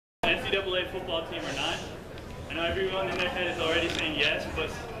NCAA football team or not? I know everyone in their head is already saying yes, but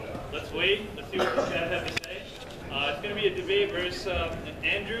let's wait. Let's see what these guys have to say. It's going to be a debate versus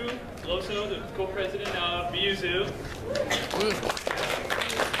Andrew Loso, the co-president of BU-Zoo.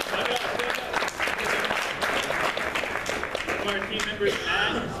 Our team members,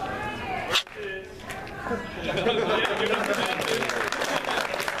 Matt versus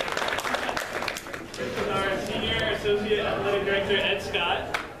our Senior Associate Athletic Director, Ed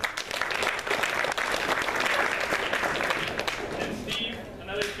Scott. And Steve,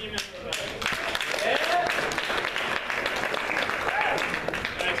 another team member.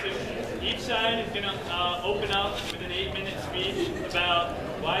 Alright, so each side is going to open up with an 8-minute speech about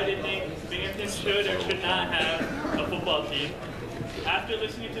why they think Binghamton should or should not have a football team. After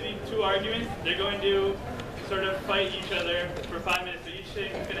listening to these two arguments, they're going to sort of fight each other for 5 minutes. So each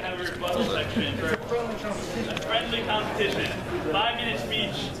team is going to have a rebuttal section for a friendly competition. 5-minute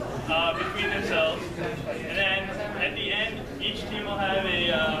speech between themselves. And then at the end, each team will have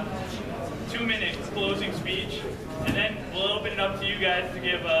a 2-minute closing speech. And then we'll open it up to you guys to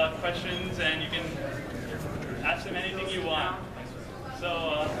give questions, and you can ask them anything you want.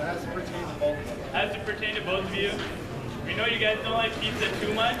 So, has to pertain to both of them. Has to pertain to both of you. We know you guys don't like pizza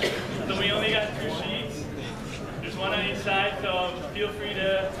too much, so we only got 2 sheets. There's one on each side, so feel free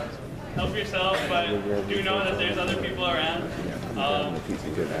to help yourself, but do know that there's other people around. Alright, I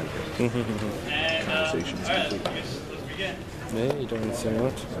guess let's begin. Yeah, you don't need to say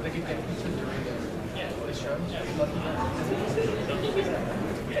much.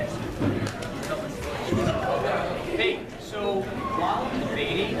 Hey, so while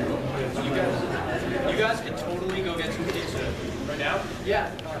debating, you guys could totally go get some pizza. Right now? Yeah.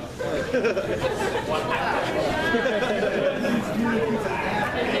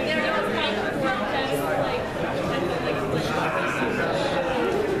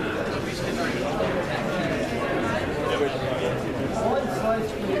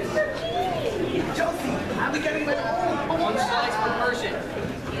 I'll be getting my own. 1 slice per person.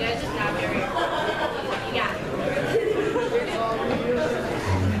 You guys just have your... Yeah.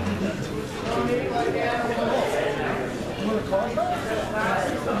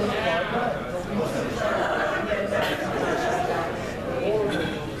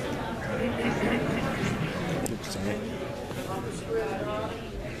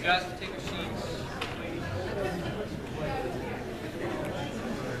 You guys can take your seats.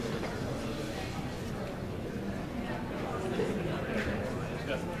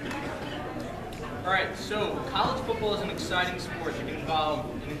 Alright, so college football is an exciting sport that can involve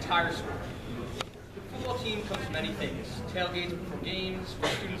an entire school. The football team comes in many things. Tailgates before games,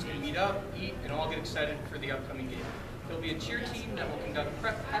 where students can meet up, eat, and all get excited for the upcoming game. There'll be a cheer team that will conduct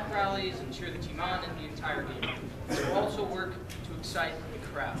pep rallies and cheer the team on in the entire game. They will also work to excite the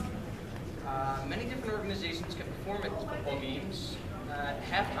crowd. Many different organizations can perform at football games at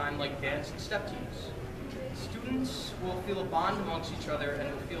halftime, like dance and step teams. Students will feel a bond amongst each other and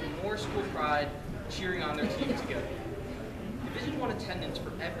will feel more school pride cheering on their team together. Division I attendance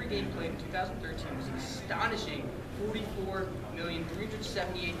for every game played in 2013 was an astonishing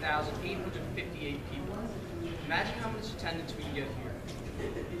 44,378,858 people. Imagine how much attendance we can get here.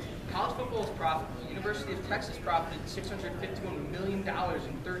 College football is profitable. The University of Texas profited $651 million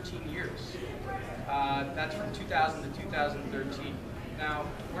in 13 years. That's from 2000 to 2013. Now,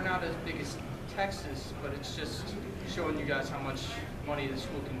 we're not as big as Texas, but it's just showing you guys how much money the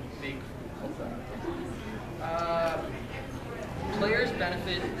school can make from football.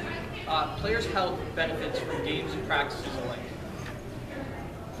 Players' health benefits from games and practices alike.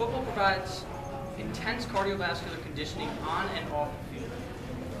 Football provides intense cardiovascular conditioning on and off the field.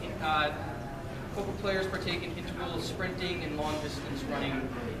 Football players partake in interval sprinting and long distance running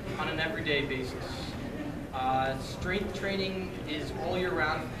on an everyday basis. Strength training is all year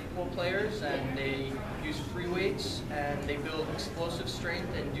round for football players, and they use free weights, and they build explosive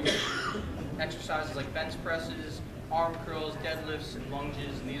strength and do exercises like bench presses, arm curls, deadlifts, and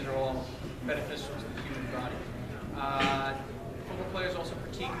lunges, and these are all beneficial to the human body. Football players also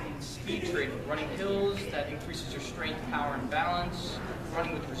partake in speed training, running hills that increases your strength, power, and balance,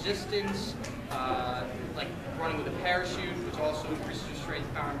 running with resistance, like running with a parachute, which also increases your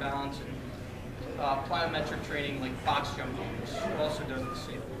strength, power, and balance, and plyometric training like box jumping, which also does the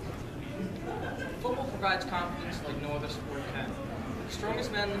same. Football provides confidence like no other sport can. The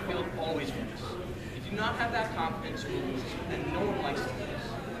strongest man in the field always wins. If you do not have that confidence, you will lose, and no one likes to lose,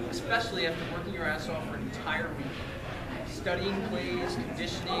 especially after working your ass off for an entire week. Studying plays,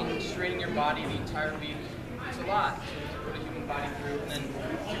 conditioning, straining your body the entire week, it's a lot to put a human body through, and then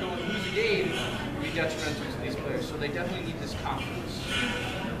to go lose a game would be detrimental to these players, so they definitely need this confidence.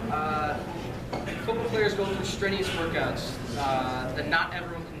 go through strenuous workouts that not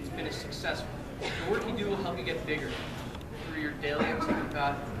everyone can finish successfully. The work you do will help you get bigger through your daily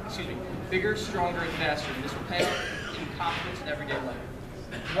activity. Bigger, stronger, and faster. And this will pay off in confidence in everyday life.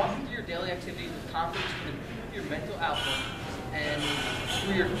 Walking through your daily activities with confidence can improve your mental outlook and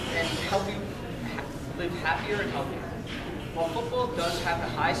help you live happier and healthier. While football does have the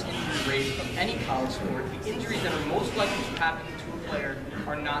highest injury rate of any college sport, the injuries that are most likely to happen to a player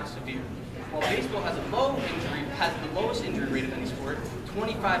are not severe. While baseball has the lowest injury rate of any sport,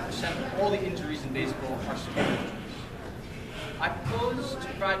 25% of all the injuries in baseball are severe injuries. I propose to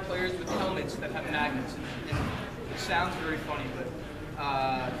provide players with helmets that have magnets, and it sounds very funny, but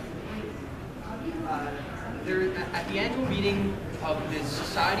at the annual meeting of the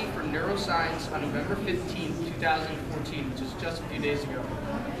Society for Neuroscience on November 15, 2014, which is just a few days ago,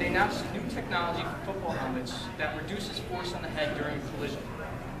 they announced new technology for football helmets that reduces force on the head during a collision.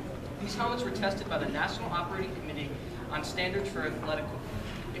 These helmets were tested by the National Operating Committee on Standards for Athletic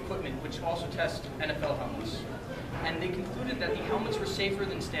Equipment, which also tests NFL helmets. And they concluded that the helmets were safer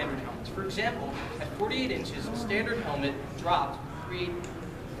than standard helmets. For example, at 48 inches, a standard helmet dropped would create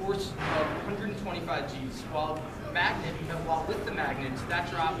force of 125 Gs, while with the magnets, that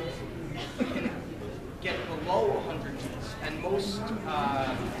drop can get below 100 Gs, and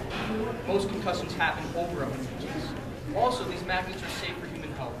most concussions happen over 100 Gs. Also, these magnets are safe for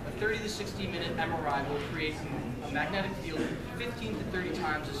human health. A 30 to 60 minute MRI will create a magnetic field 15 to 30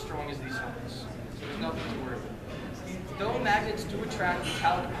 times as strong as these helmets, so there's nothing to worry about. Though magnets do attract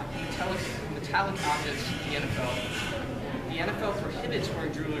metallic objects in the NFL prohibits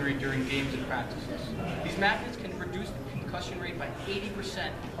wearing jewelry during games and practices. These magnets can reduce the concussion rate by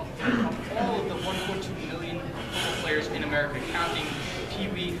 80% of all of the 1.2 million football players in America, counting Pee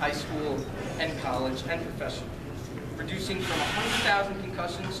Wee, high school, and college, and professional, reducing from 100,000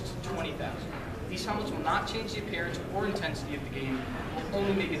 concussions to 20,000. These helmets will not change the appearance or intensity of the game, will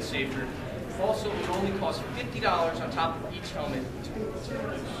only make it safer. Also, it would only cost $50 on top of each helmet to produce.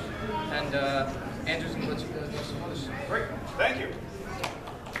 And Andrew's going to let you guys know some other stuff. Great, thank you.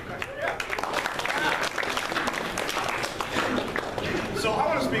 So I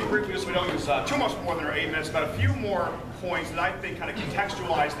want to speak briefly, so we don't use too much more than our 8 minutes, about a few more points that I think kind of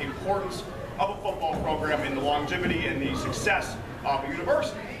contextualize the importance of a football program in the longevity and the success of a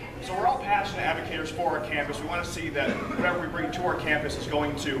university. So we're all passionate advocates for our campus. We want to see that whatever we bring to our campus is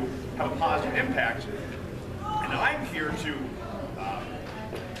going to have a positive impact. And I'm here to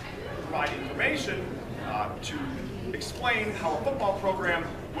provide information to explain how a football program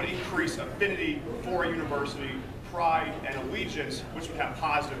would increase affinity for a university, pride, and allegiance, which would have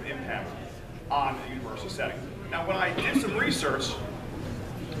positive impact on the university setting. Now, when I did some research,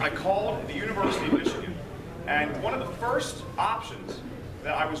 I called the University of Michigan, and one of the first options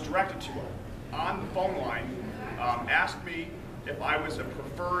that I was directed to on the phone line asked me if I was a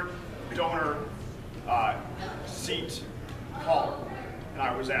preferred donor seat caller, and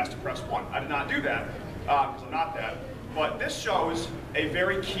I was asked to press 1. I did not do that because I'm not that, but this shows a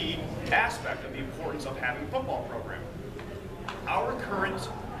very key aspect of the importance of having a football program. Our current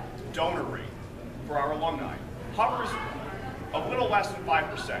donor rate for our alumni hovers a little less than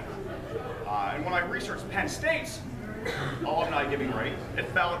 5%. And when I researched Penn State's alumni giving rate, it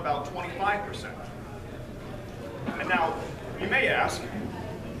fell at about 25%. And now, you may ask,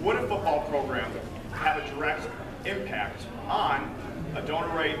 would a football program have a direct impact on a donor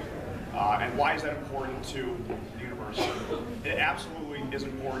rate, and why is that important to the university? It absolutely is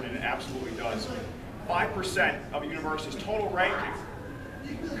important, and it absolutely does. 5% of a university's total ranking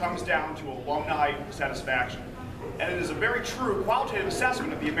comes down to alumni satisfaction. And it is a very true qualitative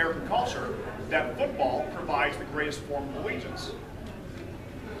assessment of the American culture that football provides the greatest form of allegiance.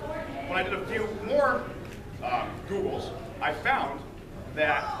 When I did a few more Googles, I found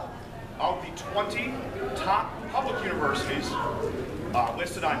that of the 20 top public universities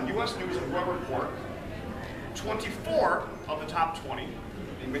listed on U.S. News and World Report, 24 of the top 20,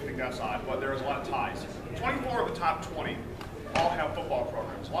 you may think that's odd, but there's a lot of ties. 24 of the top 20 all have football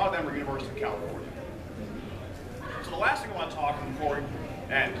programs. A lot of them are University of California. So the last thing I want to talk before we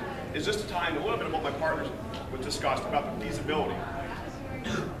end is just to tie in a little bit of what my partners discussed about the feasibility.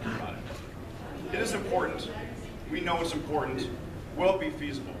 It is important. We know it's important. Will it be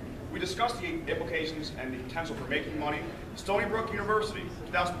feasible? We discussed the implications and the potential for making money. Stony Brook University,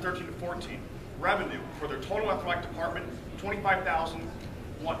 2013 to 14, revenue for their total athletic department,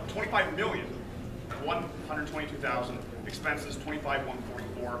 $25,122,000. Expenses,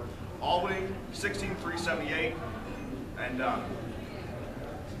 $25,144. Albany, $16,378, and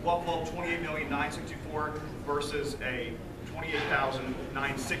Buffalo, $28,964 versus a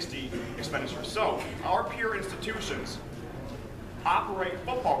 $28,960 expenditure. So our peer institutions operate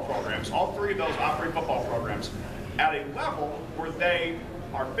football programs, all three of those operate football programs, at a level where they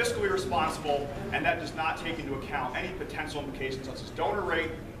are fiscally responsible, and that does not take into account any potential implications such as donor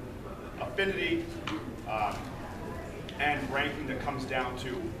rate, affinity, and ranking that comes down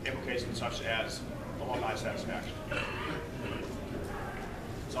to implications such as alumni satisfaction.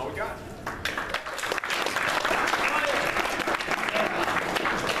 That's all we got.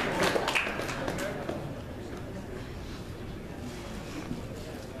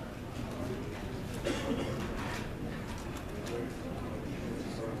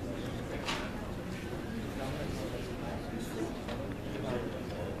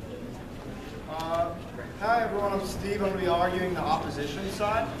 Hi everyone, I'm Steve. I'm going to be arguing the opposition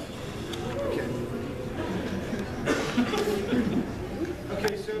side.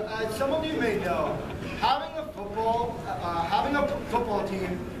 Okay, so as some of you may know, having a football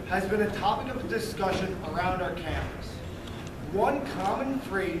team has been a topic of discussion around our campus. One common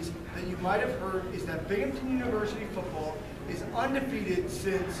phrase that you might have heard is that Binghamton University football is undefeated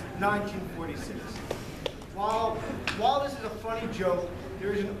since 1946. While this is a funny joke,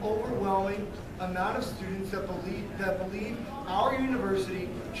 there is an overwhelming amount of students that believe our university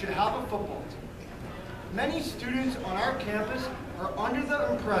should have a football team. Many students on our campus are under the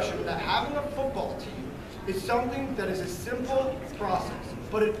impression that having a football team is something that is a simple process,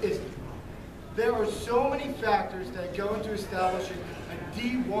 but it isn't. There are so many factors that go into establishing a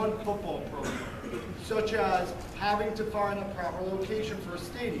D1 football program, such as having to find a proper location for a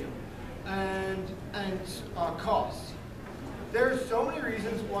stadium and costs. There are so many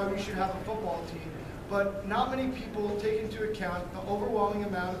reasons why we should have a football team, but not many people take into account the overwhelming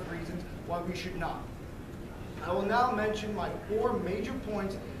amount of reasons why we should not. I will now mention my 4 major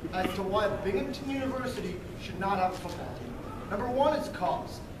points as to why Binghamton University should not have a football team. Number 1 is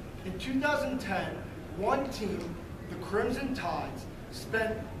cost. In 2010, one team, the Crimson Tides,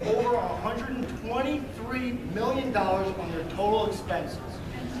 spent over $123 million on their total expenses.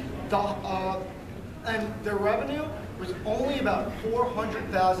 And their revenue was only about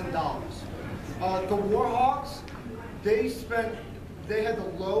 $400,000. The Warhawks, they had the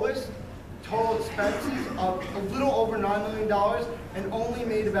lowest total expenses of a little over $9 million and only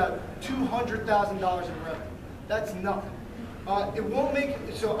made about $200,000 in revenue. That's nothing.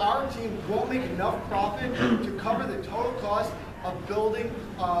 So our team won't make enough profit to cover the total cost of building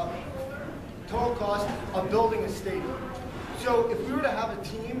a stadium. So if we were to have a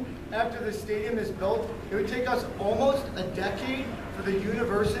team after the stadium is built, it would take us almost a decade for the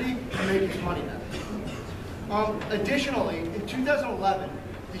university to make its money back. Additionally, in 2011,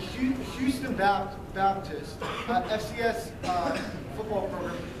 the Houston Baptist FCS football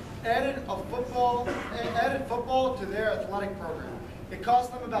program added football to their athletic program. It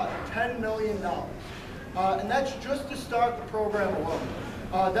cost them about $10 million. And that's just to start the program alone.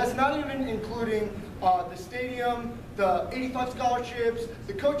 That's not even including the stadium, the 85 scholarships,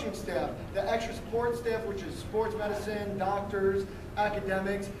 the coaching staff, the extra support staff, which is sports medicine, doctors,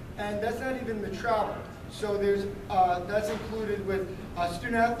 academics, and that's not even the travel. So that's included with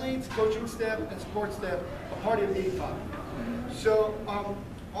student athletes, coaching staff, and sports staff, a party of 85. So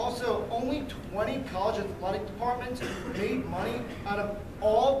also, only 20 college athletic departments made money out of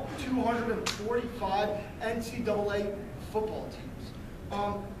all 245 NCAA football teams.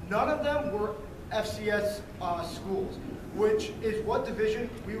 None of them were FCS schools, which is what division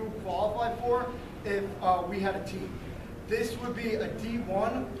we would qualify for if we had a team. This would be a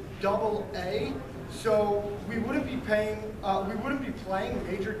D1 AA, so we wouldn't be playing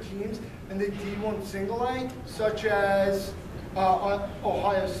major teams in the D1 single A, such as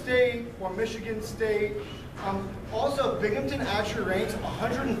Ohio State or Michigan State. Also, Binghamton actually ranks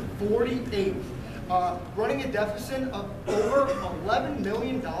 148th, running a deficit of over $11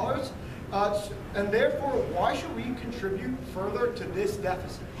 million. And therefore, why should we contribute further to this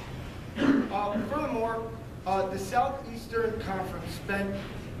deficit? Furthermore, the Southeastern Conference spent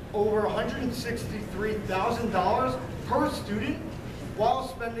over $163,000 per student, while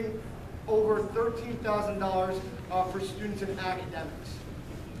spending over $13,000 for students in academics.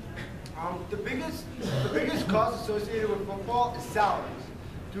 The biggest cost associated with football is salaries.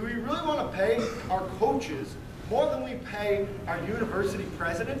 Do we really want to pay our coaches more than we pay our university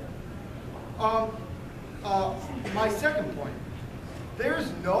president? My second point, there's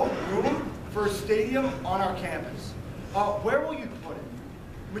no room for a stadium on our campus. Where will you put it?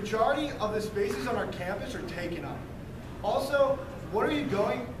 Majority of the spaces on our campus are taken up. Also, what are you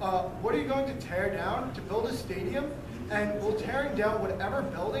going to tear down to build a stadium? And will tearing down whatever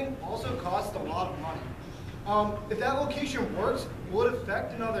building also cost a lot of money? If that location works, will it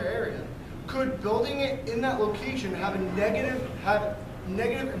affect another area? Could building it in that location have negative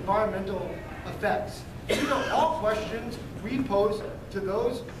environmental effects? These are all questions we pose to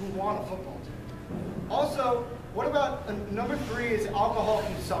those who want a football team. Also, what about number 3 is alcohol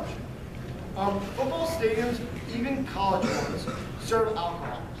consumption. Football stadiums, even college ones, serve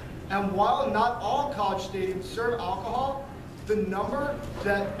alcohol. And while not all college stadiums serve alcohol, the number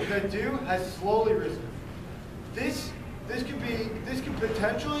that do has slowly risen. This could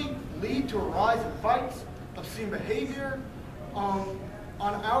potentially lead to a rise in fights, obscene behavior on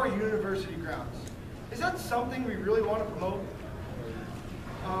our university grounds. Is that something we really want to promote?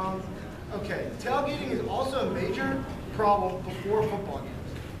 Okay, tailgating is also a major problem before football games,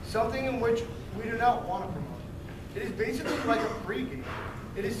 something in which we do not want to promote. It is basically like a pregame.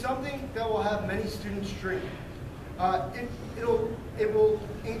 It is something that will have many students drinking. It will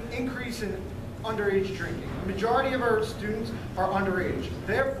increase in underage drinking. The majority of our students are underage.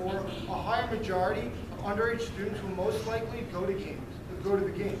 Therefore, a higher majority of underage students will most likely go to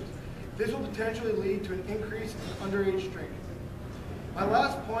the games. This will potentially lead to an increase in underage drinking.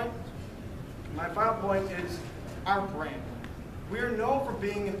 My final point is our brand. We are known for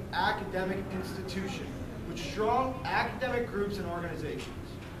being an academic institution with strong academic groups and organizations.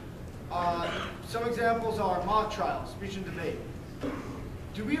 Some examples are mock trials, speech and debate.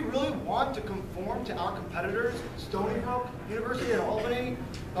 Do we really want to conform to our competitors, Stony Brook, University of Albany,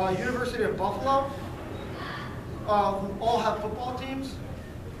 University of Buffalo, who all have football teams?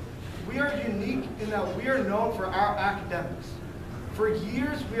 We are unique in that we are known for our academics. For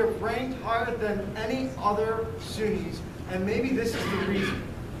years, we have ranked higher than any other SUNYs, and maybe this is the reason.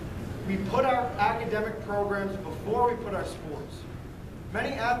 We put our academic programs before we put our sports.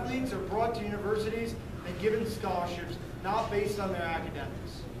 Many athletes are brought to universities and given scholarships not based on their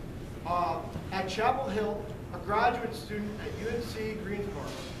academics. At Chapel Hill, a graduate student at UNC Greensboro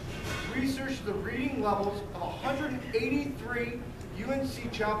researched the reading levels of 183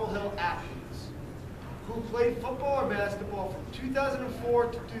 UNC Chapel Hill athletes who played football or basketball from 2004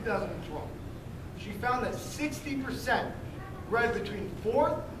 to 2012. She found that 60% read between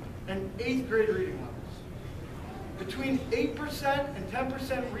 4th and 8th grade reading levels. Between 8% and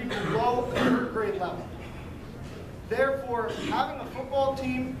 10% read below the 3rd grade level. Therefore, having a football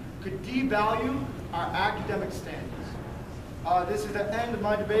team could devalue our academic standards. This is the end of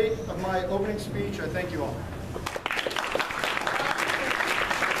my debate, of my opening speech. I thank you all.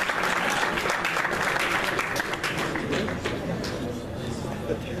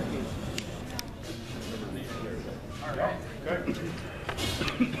 All right, good.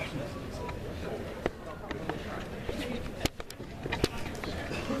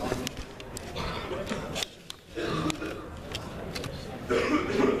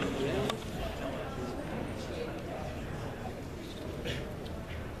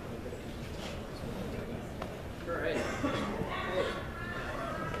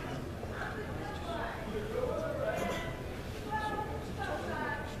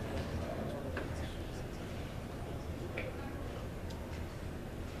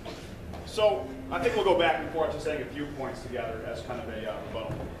 So I think we'll go back and forth to saying a few points together as kind of a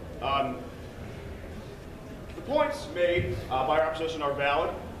rebuttal. The points made by our opposition are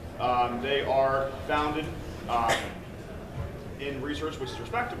valid. They are founded in research, which is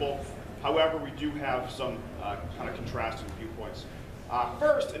respectable. However, we do have some kind of contrasting viewpoints.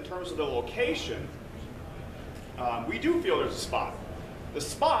 First, in terms of the location, we do feel there's a spot. The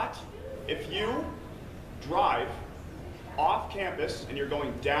spot, if you drive off campus and you're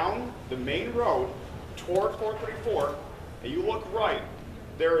going down the main road toward 434 and you look right,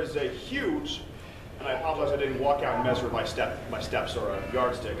 there is a huge, and I apologize I didn't walk out and measure my steps or a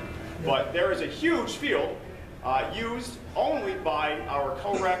yardstick, but there is a huge field used only by our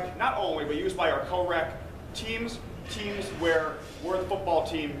co-rec, not only, but used by our co-rec teams where we're the football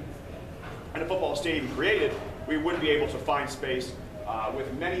team and a football stadium created, we would be able to find space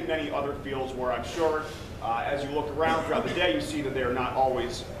with many, many other fields where I'm sure as you look around throughout the day, you see that they are not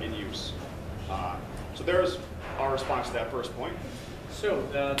always in use. So there's our response to that first point. So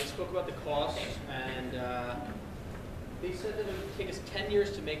they spoke about the costs, and they said that it would take us 10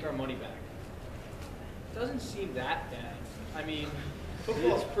 years to make our money back. It doesn't seem that bad. I mean,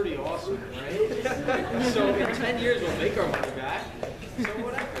 football's pretty awesome, right? So in 10 years, we'll make our money back. So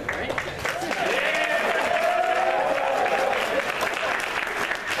whatever, right?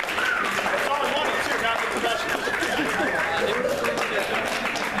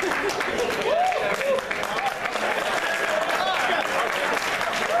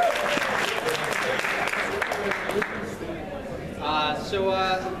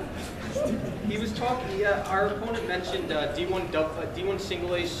 He was talking, D1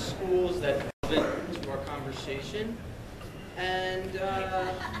 single A schools that relevant to our conversation. And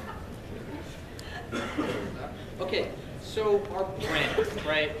okay, so our brand,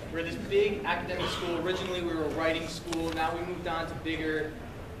 right? We're this big academic school. Originally we were a writing school. Now we moved on to bigger,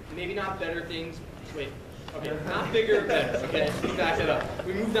 maybe not better things. Wait, okay, not bigger, better. Okay, let me back that up.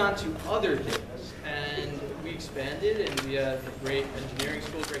 We moved on to other things, and we expanded, and we have a great engineering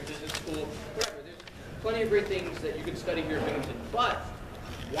school, great business school, whatever. There's plenty of great things that you can study here at Binghamton. But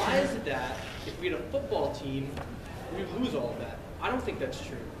why is it that if we had a football team, we'd lose all of that? I don't think that's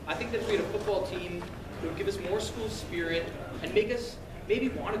true. I think that if we had a football team, it would give us more school spirit and make us maybe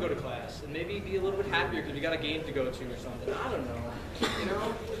want to go to class and maybe be a little bit happier because we got a game to go to or something. I don't know, you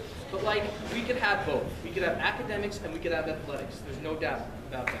know? But like, we could have both. We could have academics and we could have athletics. There's no doubt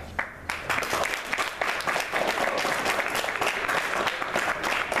about that.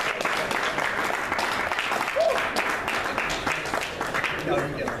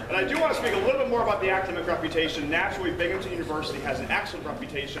 And I do want to speak a little bit more about the academic reputation. Naturally, Binghamton University has an excellent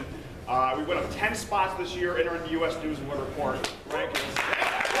reputation. We went up 10 spots this year, entering the U.S. News and World Report rankings.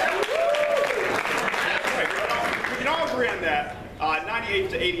 We can all agree on that. 98th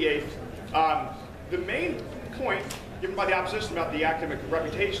to 88th. The main point given by the opposition about the academic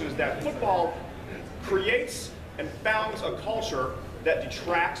reputation is that football creates and founds a culture that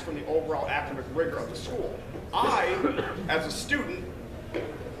detracts from the overall academic rigor of the school. I, as a student,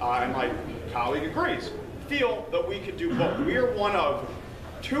 and my colleague agrees, feel that we could do both. We are one of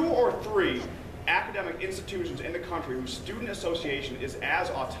 2 or 3 academic institutions in the country whose student association is as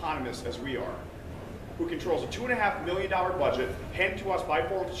autonomous as we are, who controls a $2.5 million budget handed to us by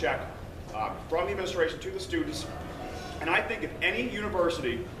form of check from the administration to the students. And I think if any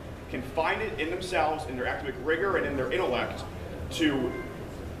university can find it in themselves, in their academic rigor and in their intellect, to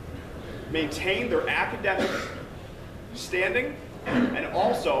maintain their academic standing and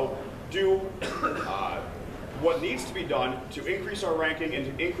also do what needs to be done to increase our ranking and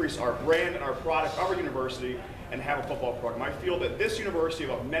to increase our brand and our product of our university and have a football program. I feel that this university,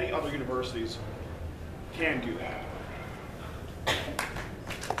 like many other universities, can do that.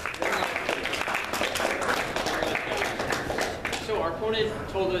 So our opponent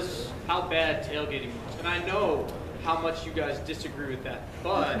told us how bad tailgating was, and I know how much you guys disagree with that,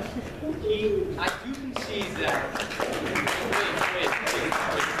 but I do concede that,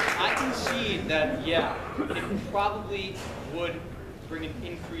 I concede that, yeah, it probably would bring an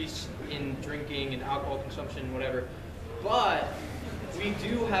increase in drinking and alcohol consumption, whatever, but we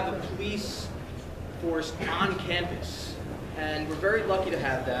do have a police force on campus, and we're very lucky to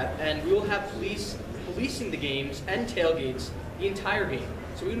have that, and we will have police policing the games and tailgates the entire game,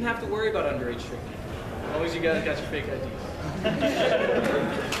 so we don't have to worry about underage drinking. As long as you guys got your fake IDs.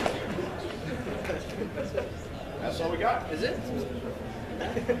 That's all we got. Is it?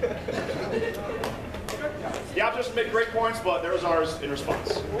 The opposition made great points, but there's ours in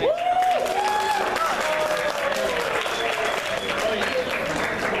response.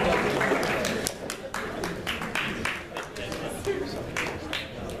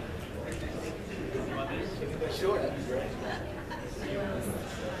 Sure, that'd be great.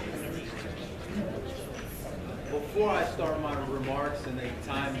 Before I start my remarks and they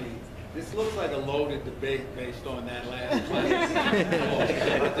time me, this looks like a loaded debate based on that last class.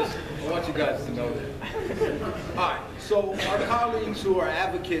 I want you guys to know that. All right, so our colleagues who are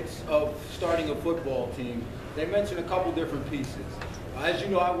advocates of starting a football team, they mentioned a couple different pieces. As you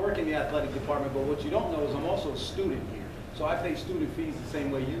know, I work in the athletic department, but what you don't know is I'm also a student here. So I pay student fees the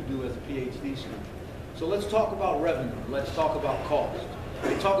same way you do as a PhD student. So let's talk about revenue. Let's talk about cost.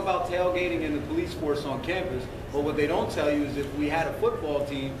 They talk about tailgating and the police force on campus, but what they don't tell you is if we had a football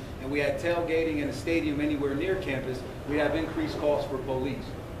team and we had tailgating in a stadium anywhere near campus, we'd have increased costs for police.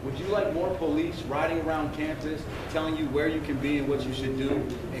 Would you like more police riding around campus, telling you where you can be and what you should do,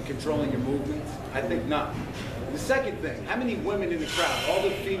 and controlling your movements? I think not. The second thing, how many women in the crowd, all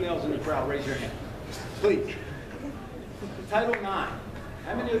the females in the crowd, raise your hand, please. Title IX.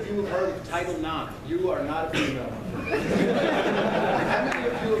 How many of you have heard of Title IX? You are not a female. How many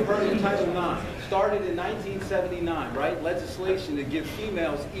of you have heard of Title IX? Started in 1979, right? Legislation to give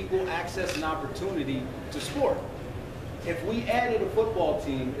females equal access and opportunity to sport. If we added a football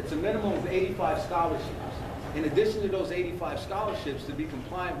team, it's a minimum of 85 scholarships. In addition to those 85 scholarships, to be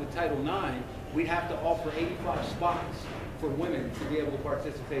compliant with Title IX, we'd have to offer 85 spots for women to be able to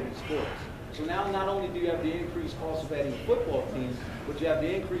participate in sports. So now not only do you have the increased cost of adding a football team, but you have the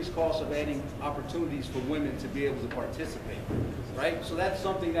increased cost of adding opportunities for women to be able to participate, right? So that's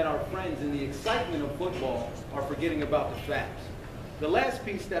something that our friends in the excitement of football are forgetting about the facts. The last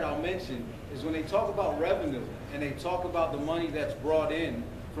piece that I'll mention is when they talk about revenue, and they talk about the money that's brought in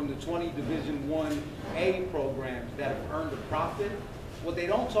from the 20 Division I-A programs that have earned a profit, what they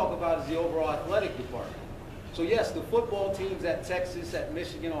don't talk about is the overall athletic department. So yes, the football teams at Texas, at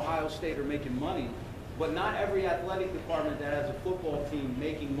Michigan, Ohio State are making money, but not every athletic department that has a football team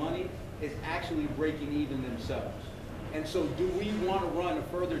making money is actually breaking even themselves. And so do we want to run a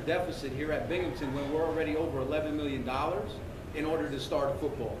further deficit here at Binghamton when we're already over $11 million in order to start a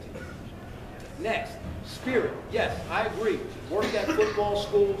football team? Next, spirit. Yes, I agree. Worked at football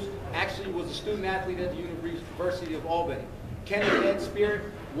schools, actually was a student athlete at the University of Albany. Can it add spirit?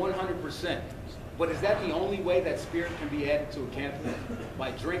 100%. But is that the only way that spirit can be added to a campus?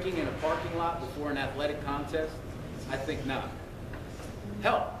 By drinking in a parking lot before an athletic contest? I think not.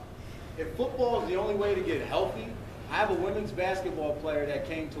 Health. If football is the only way to get healthy, I have a women's basketball player that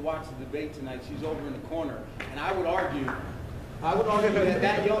came to watch the debate tonight. She's over in the corner. And I would argue that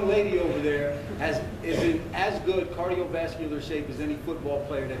that young lady over there is in as good cardiovascular shape as any football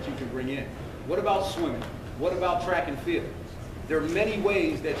player that you can bring in. What about swimming? What about track and field? There are many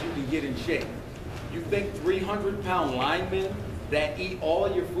ways that you can get in shape. You think 300-pound linemen that eat all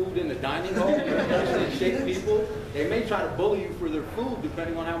of your food in the dining hall are in shape people? They may try to bully you for their food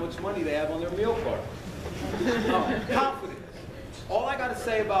depending on how much money they have on their meal card. Confidence. All I got to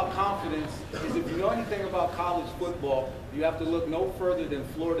say about confidence is if you know anything about college football, you have to look no further than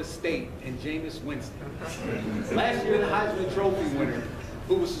Florida State and Jameis Winston. Last year, the Heisman Trophy winner,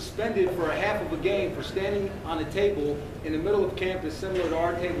 who was suspended for a half of a game for standing on a table in the middle of campus, similar to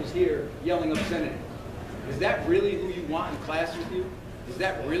our tables here, yelling obscenity. Is that really who you want in class with you? Is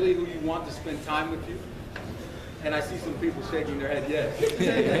that really who you want to spend time with you? And I see some people shaking their head, yes. So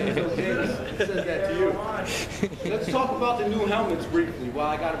James says that to you. Let's talk about the new helmets briefly while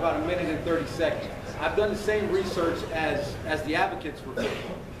I got about a minute and 30 seconds. I've done the same research as the advocates for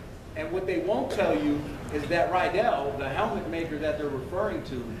football. And what they won't tell you is that Rydell, the helmet maker that they're referring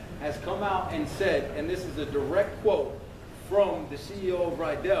to, has come out and said, and this is a direct quote from the CEO of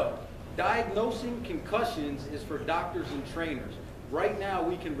Rydell, diagnosing concussions is for doctors and trainers. Right now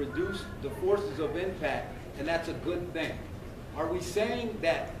we can reduce the forces of impact, and that's a good thing. Are we saying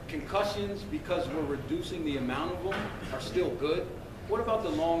that concussions, because we're reducing the amount of them, are still good? What about the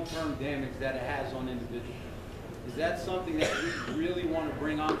long-term damage that it has on individuals? Is that something that we really want to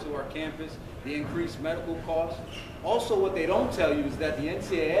bring onto our campus, the increased medical costs? Also, what they don't tell you is that the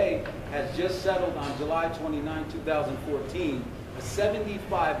NCAA has just settled on July 29, 2014, a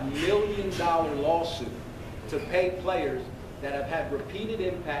 $75 million lawsuit to pay players that have had repeated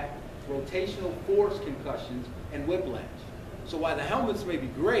impact, rotational force concussions, and whiplash. So while the helmets may be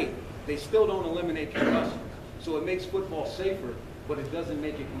great, they still don't eliminate concussions. So it makes football safer, but it doesn't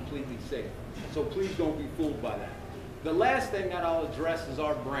make it completely safe. So please don't be fooled by that. The last thing that I'll address is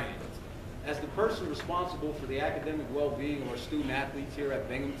our brand. As the person responsible for the academic well-being of our student athletes here at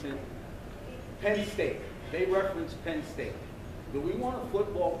Binghamton, Penn State, they reference Penn State. Do we want a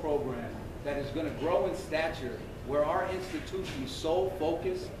football program that is going to grow in stature where our institution's sole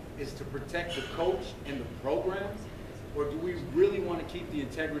focus is to protect the coach and the program? Or do we really want to keep the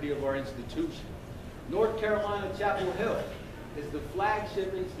integrity of our institution? North Carolina Chapel Hill is the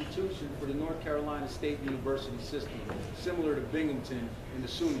flagship institution for the North Carolina State University system, similar to Binghamton in the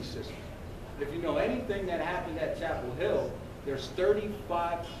SUNY system. If you know anything that happened at Chapel Hill, there's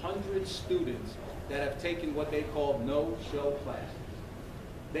 3,500 students that have taken what they call no-show classes.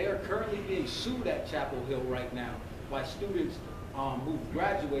 They are currently being sued at Chapel Hill right now by students who've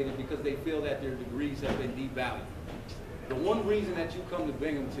graduated because they feel that their degrees have been devalued. The one reason that you come to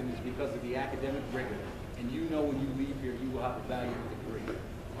Binghamton is because of the academic rigor. And you know when you leave here, you will have a valuable degree.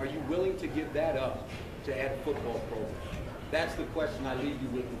 Are you willing to give that up to add a football program? That's the question I leave you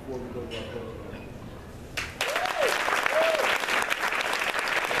with before we go to our program.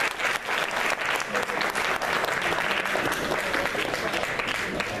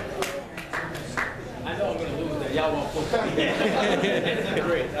 I know I'm going to lose that. Y'all won't focus me.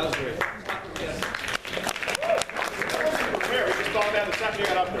 Great. That was great. Here, we just thought that the second you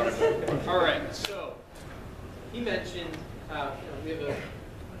got up there. All right, so he mentioned we have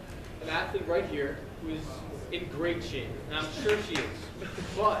an athlete right here who is in great shape, and I'm sure she is.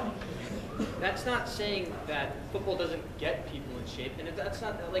 But that's not saying that football doesn't get people in shape, and if that's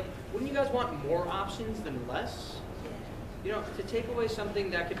not like, wouldn't you guys want more options than less? You know, to take away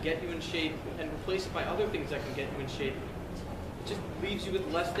something that could get you in shape and replace it by other things that can get you in shape, it just leaves you with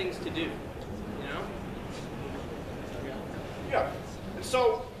less things to do. You know? Yeah. And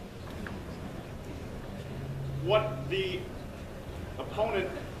so, what the opponent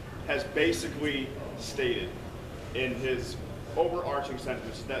has basically stated in his overarching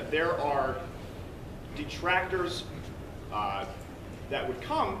sentence is that there are detractors that would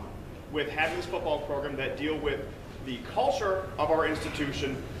come with having this football program that deal with the culture of our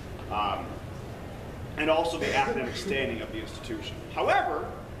institution and also the academic standing of the institution. However,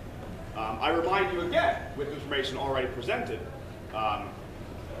 I remind you again, with information already presented,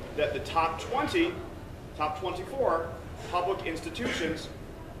 that the top 24 public institutions,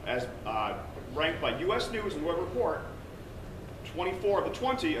 as ranked by U.S. News and Web Report, 24 of the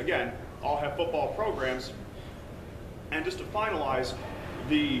 20, again, all have football programs. And just to finalize,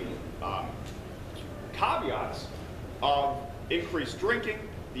 the caveats of increased drinking,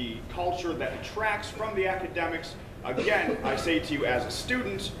 the culture that detracts from the academics. Again, I say to you as a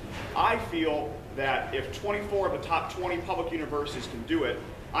student, I feel that if 24 of the top 20 public universities can do it,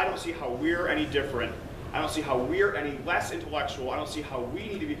 I don't see how we're any different. I don't see how we're any less intellectual. I don't see how we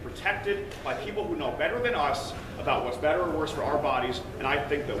need to be protected by people who know better than us about what's better or worse for our bodies, and I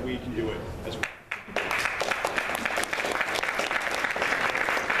think that we can do it as well.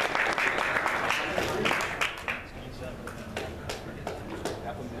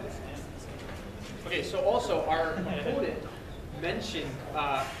 Okay, so also our opponent mentioned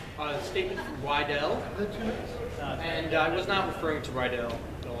a statement from Rydell, and I was not referring to Rydell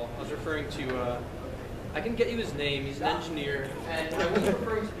at all. I was referring to, I can get you his name, he's an engineer, and I wasn't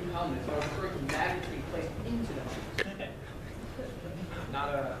referring to the helmets, I was referring to magnets being placed into them. Not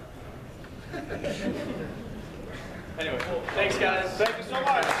a... Anyway, thanks guys. Thank you so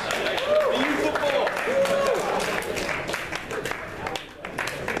much. Beautiful.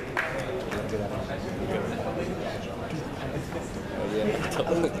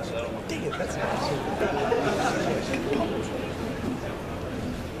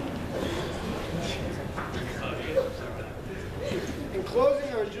 In closing,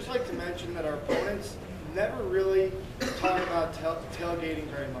 I would just like to mention that our opponents never really talk about tailgating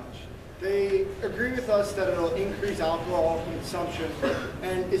very much. They agree with us that it'll increase alcohol consumption,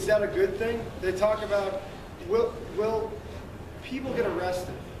 and is that a good thing? They talk about, will people get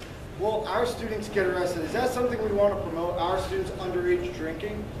arrested? Will our students get arrested? Is that something we want to promote, our students underage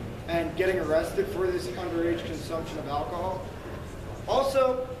drinking and getting arrested for this underage consumption of alcohol?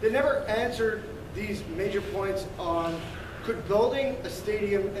 Also, they never answered these major points on, could building a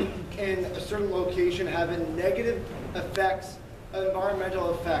stadium in a certain location have a negative effects,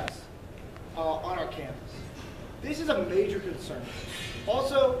 environmental effects on our campus? This is a major concern.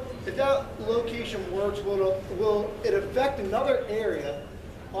 Also, if that location works, will it affect another area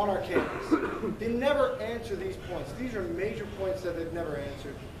on our campus? They never answer these points. These are major points that they've never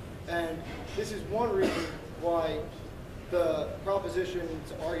answered. And this is one reason why the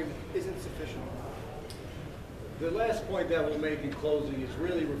proposition's argument isn't sufficient. The last point that we'll make in closing is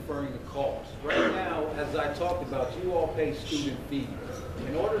really referring to cost. Right now, as I talked about, you all pay student fees.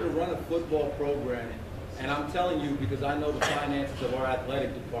 In order to run a football program, and I'm telling you because I know the finances of our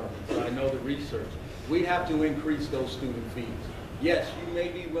athletic department, so I know the research, we have to increase those student fees. Yes, you may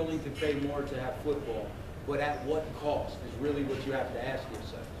be willing to pay more to have football, but at what cost is really what you have to ask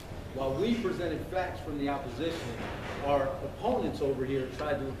yourself. While we presented facts from the opposition, our opponents over here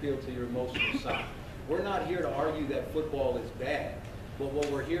tried to appeal to your emotional side. We're not here to argue that football is bad, but what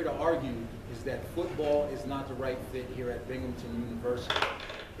we're here to argue is that football is not the right fit here at Binghamton University.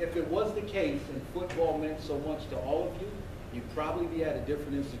 If it was the case and football meant so much to all of you, you'd probably be at a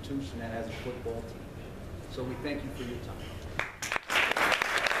different institution that has a football team. So we thank you for your time.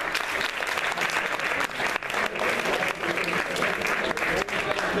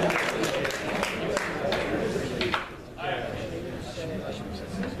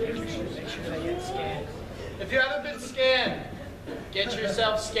 If you haven't been scanned, get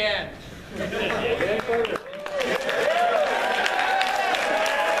yourself scanned. Alright,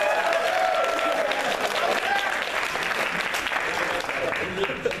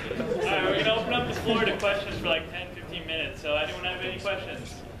 we're going to open up the floor to questions for like 10-15 minutes. So anyone have any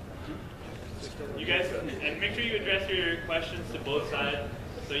questions? You guys, and make sure you address your questions to both sides,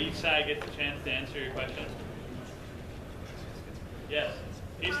 so each side gets a chance to answer your question. Yes.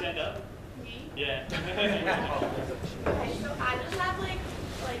 Can you stand up? Me? Yeah. Okay, so I just have like a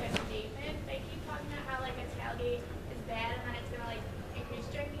statement. They keep talking about how like a tailgate is bad and that it's gonna like increase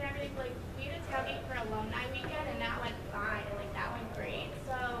drinking and everything. Like we had a tailgate for alumni weekend and that went fine and like that went great.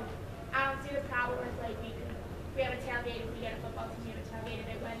 So I don't see the problem with like we have a tailgate if we get a football team, we have a tailgate and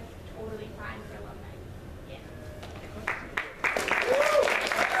it went totally fine for alumni. Yeah.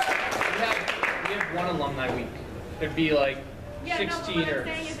 We have one alumni week. It'd be like Yeah, 16 no, but what or... I'm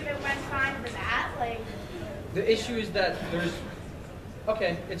saying is if it went fine for that, like... The issue is that there's...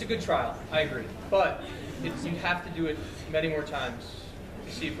 Okay, it's a good trial. I agree. But you have to do it many more times.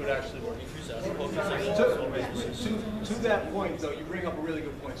 see if it would actually work. To that point, though, you bring up a really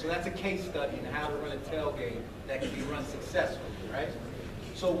good point. So that's a case study in how to run a tailgate that can be run successfully, right?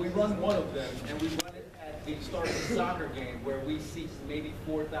 So we run one of them, and we run it at the start of the soccer game where we see maybe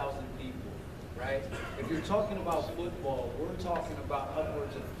 4,000 people, right? If you're talking about football, we're talking about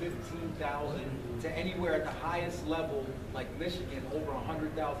upwards of 15,000 to anywhere at the highest level, like Michigan, over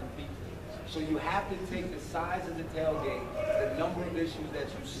 100,000 people. So you have to take the size of the tailgate, the number of issues that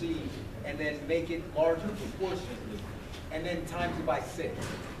you see, and then make it larger proportionately, and then times it by 6,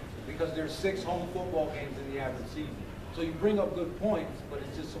 because there's 6 home football games in the average season. So you bring up good points, but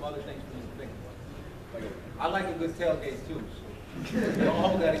it's just some other things for me to think about. Like, I like a good tailgate too. So don't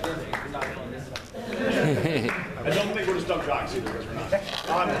hold that against me if you're not on this side. I don't think we're just dumb jocks either, because we're not.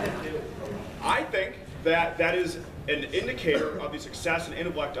 I think that that is an indicator of the success and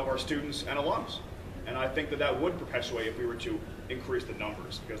intellect of our students and alums. And I think that that would perpetuate if we were to increase the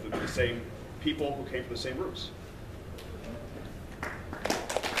numbers, because they're the same people who came from the same roots.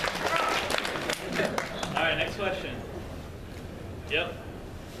 All right, next question. Yep.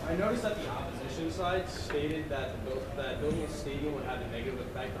 I noticed that the opposition side stated that building a stadium would have a negative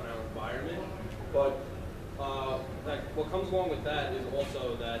effect on our environment, but what comes along with that is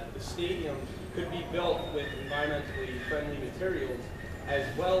also that the stadium could be built with environmentally friendly materials as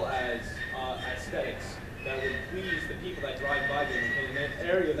well as aesthetics that would please the people that drive by them in an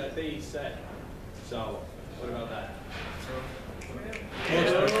area that they set. So, what about that?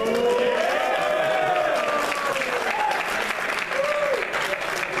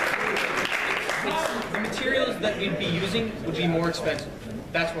 The materials that we'd be using would be more expensive.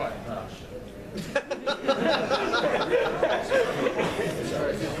 That's why.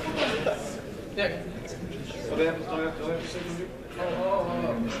 Yeah.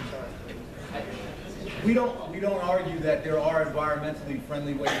 We don't argue that there are environmentally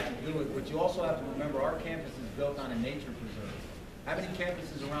friendly ways to do it, but you also have to remember our campus is built on a nature preserve. How many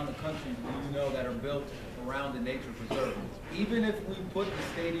campuses around the country do you know that are built around a nature preserve? Even if we put the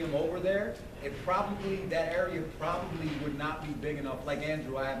stadium over there, that area probably would not be big enough. Like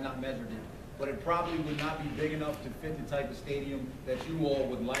Andrew, I have not measured it, but it probably would not be big enough to fit the type of stadium that you all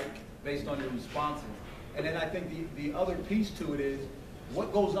would like based on your responses. And then I think the other piece to it is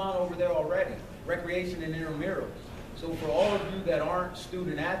what goes on over there already, recreation and intramurals. So for all of you that aren't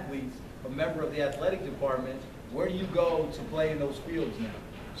student athletes, a member of the athletic department, where do you go to play in those fields now?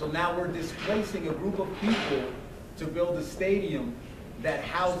 So now we're displacing a group of people to build a stadium that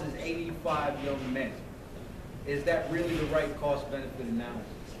houses 85 young men. Is that really the right cost-benefit analysis?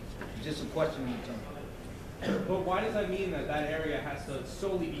 It's just a question of time. But why does that mean that that area has to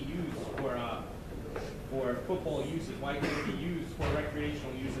solely be used for football uses? Why can't it be used for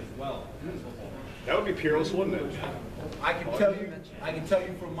recreational use as well as football? That would be peerless, wouldn't it? I can tell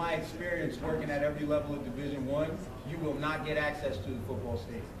you from my experience working at every level of Division I, you will not get access to the football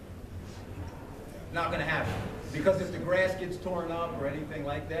stadium. Not going to happen. Because if the grass gets torn up or anything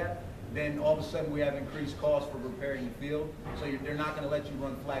like that, then all of a sudden we have increased costs for repairing the field. So they're not going to let you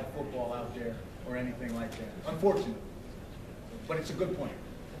run flag football out there or anything like that. Unfortunately. But it's a good point.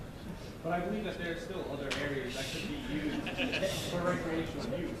 But I believe that there are still other areas that could be used for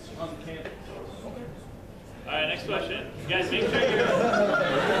recreational use on campus. All right, next question. You guys,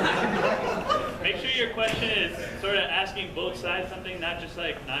 make sure your question is sort of asking both sides something, not just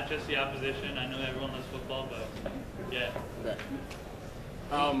the opposition. I know everyone loves football, but yeah. Okay.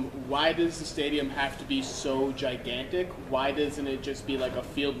 Why does the stadium have to be so gigantic? Why doesn't it just be like a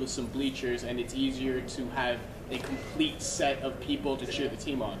field with some bleachers and it's easier to have a complete set of people to cheer the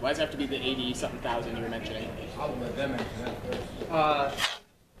team on? Why does it have to be the 80-something thousand you were mentioning? I'll let them answer that first.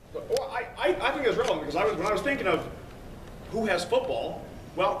 Well, I think it's relevant because when I was thinking of who has football,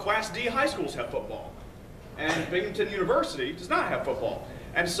 well, Class D high schools have football, and Binghamton University does not have football.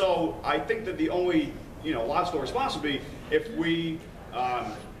 And so I think that the only, logical response would be if we,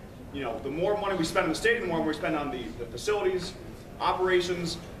 the more money we spend on the stadium, the more money we spend on the facilities,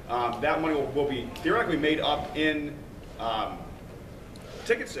 operations, that money will be theoretically made up in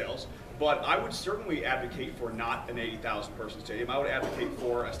ticket sales. But I would certainly advocate for not an 80,000 person stadium. I would advocate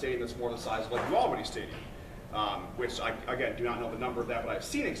for a stadium that's more the size of like New Albany Stadium, which I, again, do not know the number of that, but I've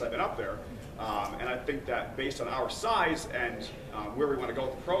seen it because I've been up there. And I think that based on our size and where we want to go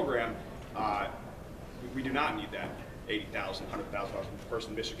with the program, we do not need that 80,000, 100,000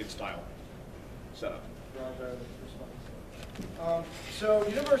 person Michigan style setup. So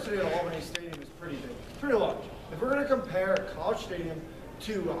University of Albany Stadium is pretty big, pretty large. If we're going to compare a college stadium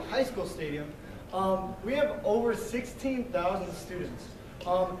to a high school stadium, we have over 16,000 students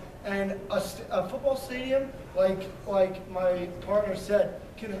And a football stadium, like my partner said,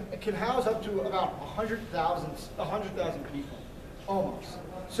 can house up to about 100,000 people, almost.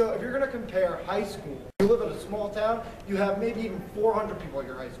 So if you're going to compare high school, you live in a small town, you have maybe even 400 people at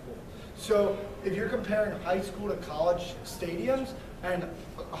your high school. So if you're comparing high school to college stadiums and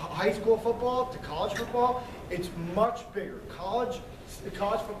high school football to college football, it's much bigger. College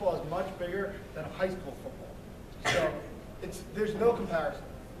football is much bigger than high school football. So there's no comparison.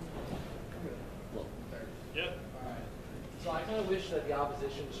 Yep. Alright. So I kind of wish that the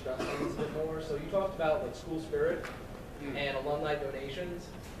opposition stressed things a bit more. So you talked about like school spirit and alumni donations,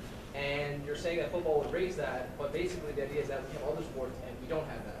 and you're saying that football would raise that, but basically the idea is that we have other sports and we don't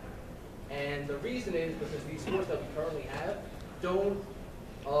have that. And the reason is because these sports that we currently have don't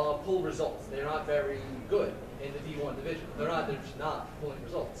pull results. They're not very good in the D1 division. They're just not pulling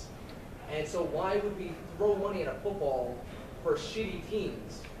results. And so why would we throw money at a football for shitty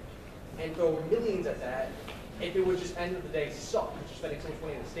teams and throw millions at that if it would just, end of the day, suck? We're just spending so much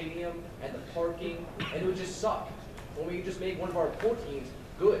money in the stadium and the parking, and it would just suck. When we could just make one of our poor teams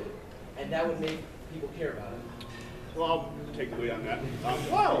good, and that would make people care about it. Well, I'll take the lead on that.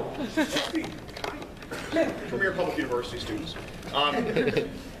 Wow! Premier public university students. I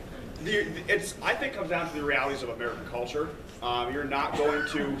think comes down to the realities of American culture. You're not going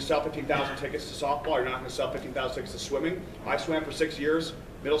to sell 15,000 tickets to softball. You're not going to sell 15,000 tickets to swimming. I swam for 6 years,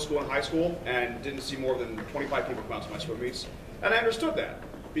 middle school and high school, and didn't see more than 25 people come out to my swim meets. And I understood that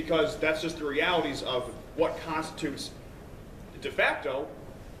because that's just the realities of what constitutes de facto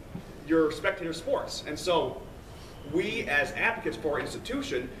your spectator sports. And so we as advocates for our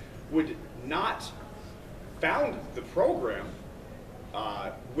institution would not found the program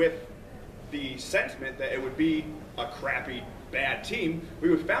with the sentiment that it would be a crappy, bad team. We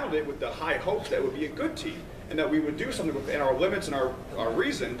would found it with the high hopes that it would be a good team and that we would do something within our limits and our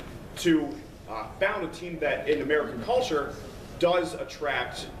reason to found a team that in American culture does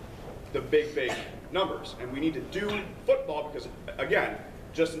attract the big numbers. And we need to do football because, again,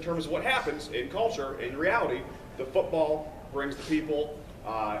 just in terms of what happens in culture, in reality, the football brings the people,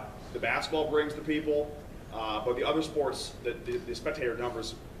 the basketball brings the people, but the other sports, the spectator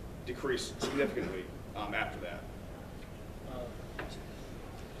numbers decrease significantly after that.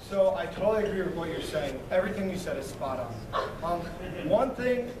 So I totally agree with what you're saying. Everything you said is spot on. One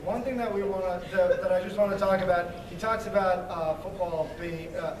thing that we that I just want to talk about. He talks about football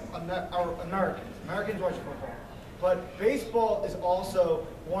being Americans watch football, but baseball is also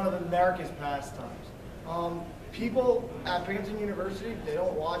one of America's pastimes. People at Binghamton University, they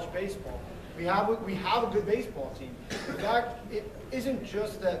don't watch baseball. We have a good baseball team. In fact, it isn't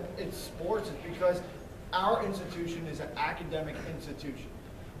just that it's sports, it's because our institution is an academic institution.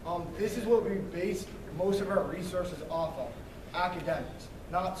 This is what we base most of our resources off of, academics,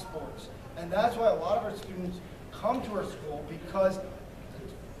 not sports. And that's why a lot of our students come to our school because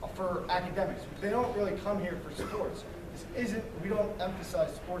for academics. They don't really come here for sports. We don't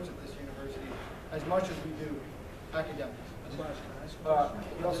emphasize sports at this university as much as we do academics.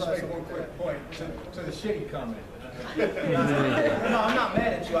 Just make one quick point to the shitty comment. No, I'm not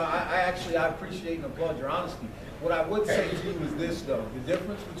mad at you. I appreciate and applaud your honesty. What I would say to you is this, though. The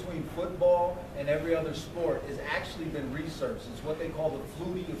difference between football and every other sport has actually been researched. It's what they call the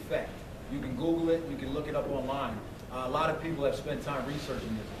Flutie effect. You can Google it. You can look it up online. A lot of people have spent time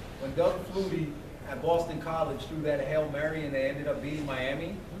researching this. When Doug Flutie at Boston College threw that Hail Mary and they ended up beating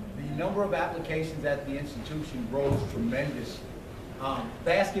Miami, the number of applications at the institution rose tremendously.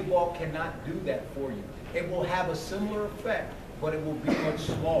 Basketball cannot do that for you. It will have a similar effect, but it will be much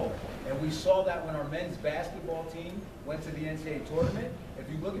smaller. And we saw that when our men's basketball team went to the NCAA tournament. If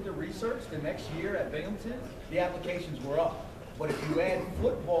you look at the research, the next year at Binghamton, the applications were up. But if you add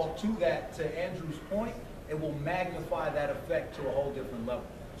football to that, to Andrew's point, it will magnify that effect to a whole different level.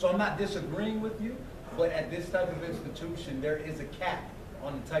 So I'm not disagreeing with you, but at this type of institution, there is a cap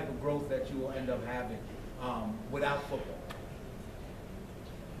on the type of growth that you will end up having without football.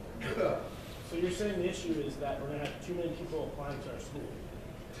 So you're saying the issue is that we're going to have too many people applying to our school?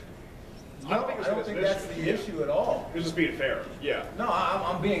 No, I don't think that's the issue at all. You're just being fair, yeah. No,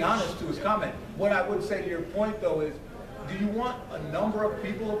 I'm being honest to his comment. What I would say to your point, though, is do you want a number of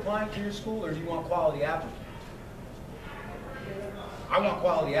people applying to your school, or do you want quality applicants? I want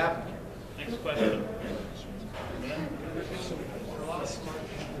quality applicants. Next question.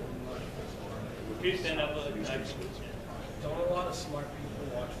 Please stand up. Don't a lot of smart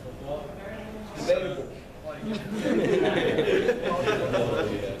people watch football? Debatable. Like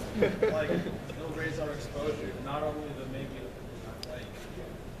it'll raise our exposure. Not only the maybe like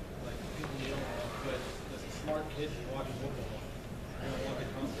people you don't know, but there's a smart kid who watches football. You don't want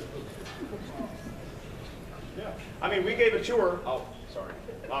Yeah. I mean, we gave a tour. Oh, sorry.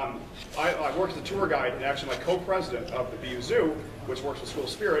 I worked as a tour guide, and actually my co-president of the BU Zoo, which works with School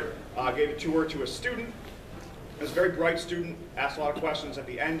Spirit, gave a tour to a student. He was a very bright student, asked a lot of questions. At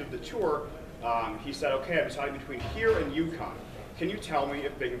the end of the tour, he said, okay, I'm deciding between here and UConn. Can you tell me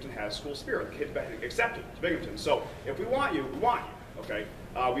if Binghamton has School Spirit? The kid accepted to Binghamton. So if we want you, we want you, okay?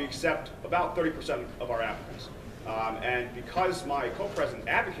 We accept about 30% of our applicants. And because my co-president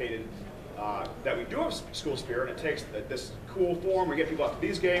advocated that we do have School Spirit, and it takes this cool form, we get people out to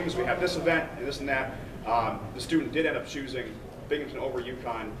these games, we have this event, and this and that, the student did end up choosing Binghamton over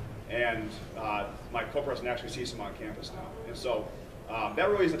UConn, and my co-president actually sees him on campus now. And so that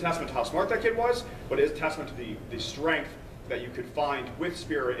really is a testament to how smart that kid was, but it is a testament to the strength that you could find with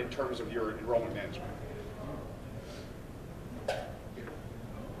Spirit in terms of your enrollment management. All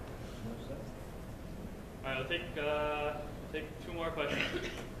right, I'll take two more questions.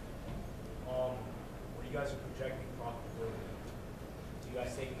 When you guys are projecting profitability, do you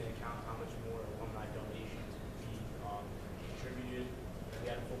guys take into account how much more alumni donations would be contributed if we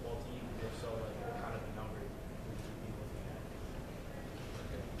had a football team? If so, like, what kind of a number would you be looking at?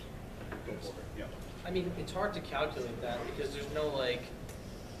 Go for it. Yeah. I mean, it's hard to calculate that because there's no like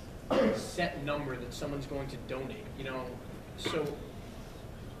set number that someone's going to donate, you know? So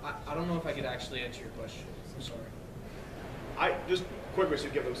I don't know if I could actually answer your question. I'm sorry. I just quickly to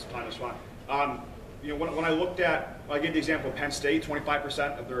give them some time to respond. You know, when I looked at, I gave the example of Penn State,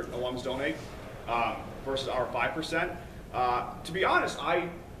 25% of their alums donate versus our 5%. To be honest, I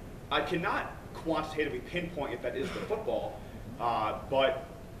cannot quantitatively pinpoint if that is the football, but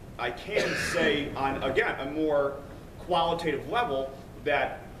I can say on, again, a more qualitative level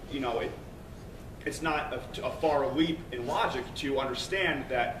that, you know, it's not a far leap in logic to understand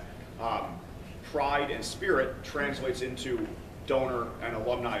that pride and spirit translates into donor and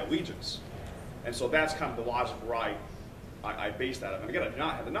alumni allegiance. And so that's kind of the logic where I base that on. And again, I do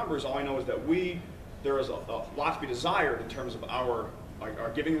not have the numbers. All I know is that there is a lot to be desired in terms of our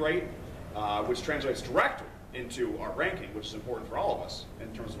giving rate, which translates directly into our ranking, which is important for all of us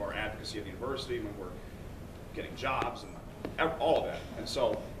in terms of our advocacy at the university when we're getting jobs and all of that. And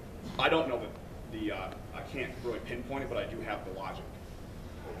so I don't know that I can't really pinpoint it, but I do have the logic.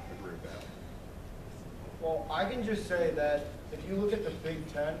 I agree with that. Well, I can just say that if you look at the Big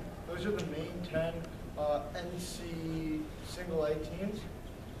Ten, those are the main 10 NCAA teams.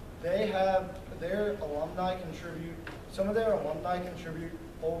 They have their alumni contribute, some of their alumni contribute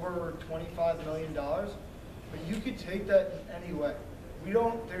over $25 million, but you could take that in any way.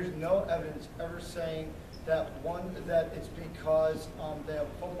 There's no evidence ever saying that it's because they have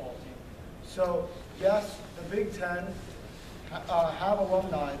a football team. So yes, the Big Ten have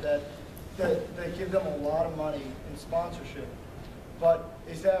alumni that give them a lot of money in sponsorship. But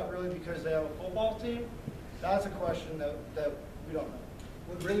is that really because they have a football team? That's a question that we don't know.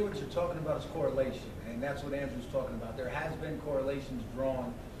 Well, really what you're talking about is correlation, and that's what Andrew's talking about. There has been correlations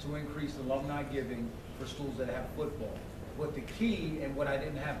drawn to increase alumni giving for schools that have football. What the key, and what I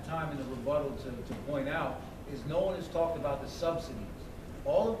didn't have time in the rebuttal to point out, is no one has talked about the subsidies.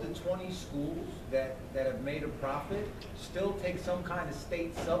 All of the 20 schools that have made a profit still take some kind of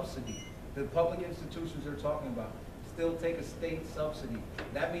state subsidy. The public institutions they're talking about still take a state subsidy.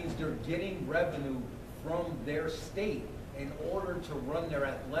 That means they're getting revenue from their state in order to run their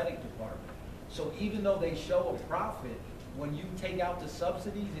athletic department. So even though they show a profit, when you take out the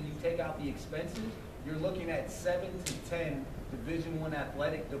subsidies and you take out the expenses, you're looking at 7 to 10 Division I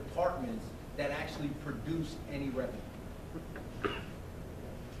athletic departments that actually produce any revenue.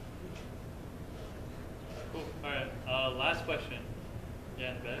 Cool. All right. Last question.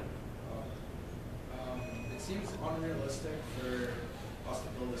 Yeah, in the back. It seems unrealistic for us to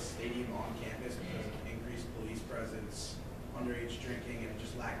build a stadium on campus because of increased police presence, underage drinking, and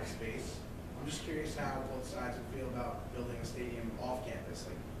just lack of space. I'm just curious how both sides would feel about building a stadium off campus.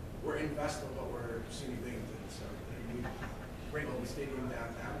 Like, we're in Vestal, but we're SUNY Binghamton, so we bring a stadium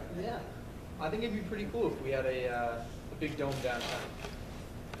downtown. Yeah, I think it'd be pretty cool if we had a big dome downtown.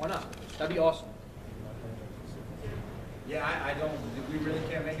 Why not? That'd be awesome. Yeah, we really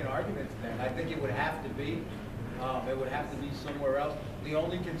can't make an argument to that. I think it would have to be. It would have to be somewhere else. The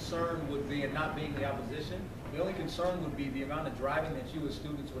only concern would be, and not being the opposition, the only concern would be the amount of driving that you as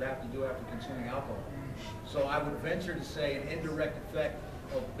students would have to do after consuming alcohol. So I would venture to say an indirect effect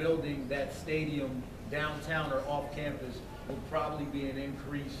of building that stadium downtown or off campus would probably be an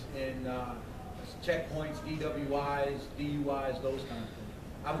increase in checkpoints, DWIs, DUIs, those kind of things.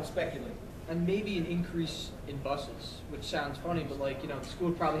 I would speculate. and maybe an increase in buses, which sounds funny, but like, you know, the school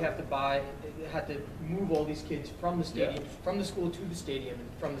would probably have to move all these kids from the stadium, from the school to the stadium, and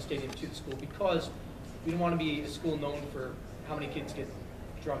from the stadium to the school, because we don't want to be a school known for how many kids get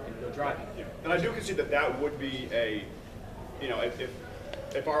drunk and go driving. Yeah. And I do concede that that would be a, you know,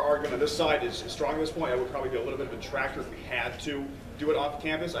 if our argument on this side is strong at this point, it would probably be a little bit of a detractor if we had to do it off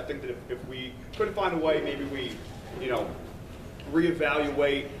campus. I think that if we could find a way, maybe we, you know,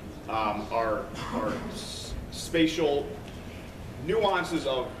 reevaluate our spatial nuances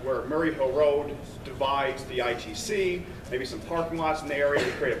of where Murray Hill Road divides the ITC, maybe some parking lots in the area,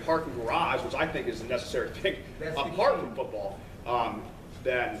 we create a parking garage, which I think is a necessary thing apart from football.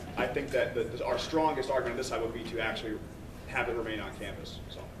 Then I think that our strongest argument on this side would be to actually have it remain on campus.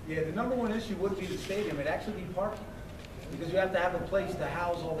 So. Yeah, the number one issue would be the stadium. It'd actually be parking, because you have to have a place to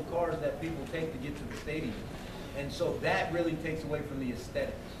house all the cars that people take to get to the stadium. And so that really takes away from the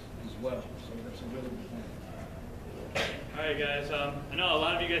aesthetics as well. So that's a really good point. All right, guys. I know a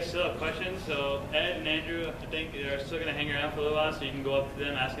lot of you guys still have questions, so Ed and Andrew, I think they're still going to hang around for a little while, so you can go up to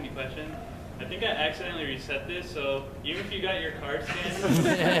them, ask any questions. I think I accidentally reset this, so even if you got your card scanned, you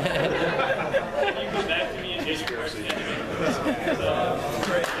can go back to me and get your card scanned again. So,